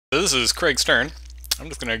This is Craig Stern. I'm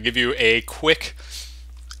just going to give you a quick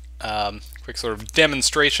sort of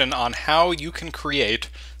demonstration on how you can create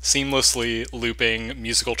seamlessly looping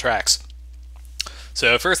musical tracks.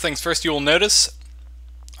 So first things first, you will notice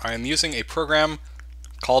I am using a program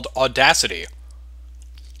called Audacity.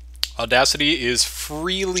 Audacity is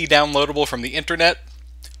freely downloadable from the internet.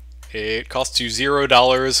 It costs you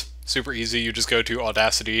 $0. Super easy. You just go to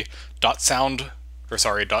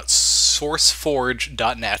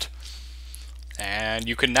audacity.sourceforge.net and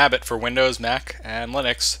you can nab it for Windows, Mac, and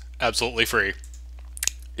Linux absolutely free.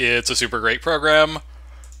 It's a super great program.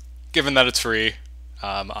 Given that it's free,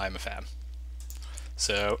 I'm a fan.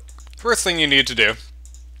 So, first thing you need to do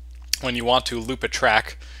when you want to loop a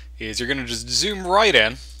track is you're going to just zoom right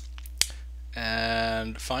in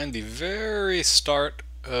and find the very start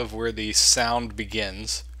of where the sound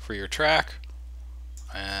begins for your track,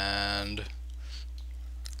 and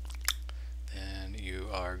then you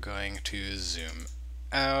are going to zoom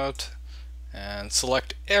out and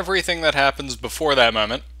select everything that happens before that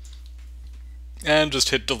moment and just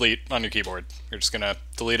hit delete on your keyboard. You're just going to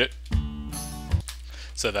delete it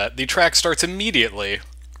so that the track starts immediately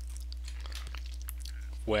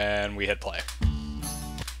when we hit play.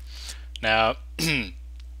 Now,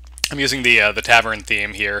 I'm using the tavern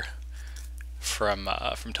theme here from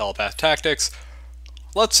Telepath Tactics.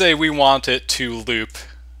 Let's say we want it to loop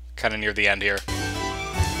kind of near the end here.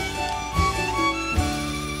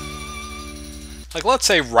 Like, let's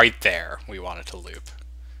say right there we want it to loop.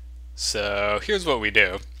 So here's what we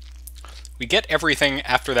do. We get everything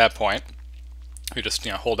after that point. We just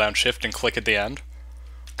hold down Shift and click at the end.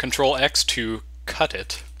 Control X to cut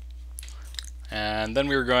it. And then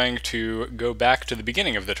we're going to go back to the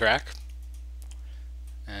beginning of the track.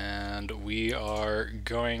 And we are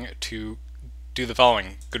going to do the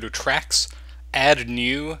following. Go to Tracks, Add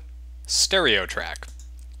New, Stereo Track.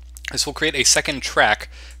 This will create a second track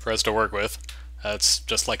for us to work with. It's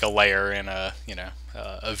just like a layer in a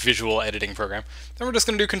visual editing program. Then we're just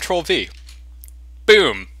going to do Control V.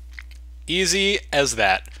 Boom! Easy as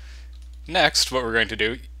that. Next, what we're going to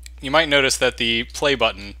do, you might notice that the play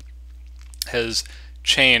button has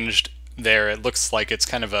changed there. It looks like it's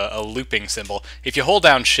kind of a looping symbol. If you hold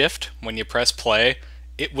down Shift when you press play,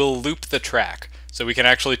 it will loop the track. So we can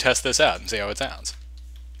actually test this out and see how it sounds.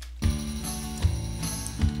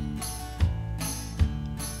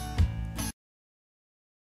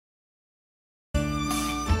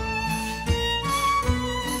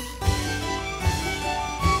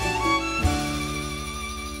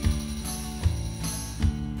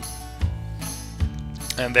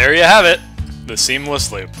 And there you have it, the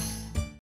seamless loop.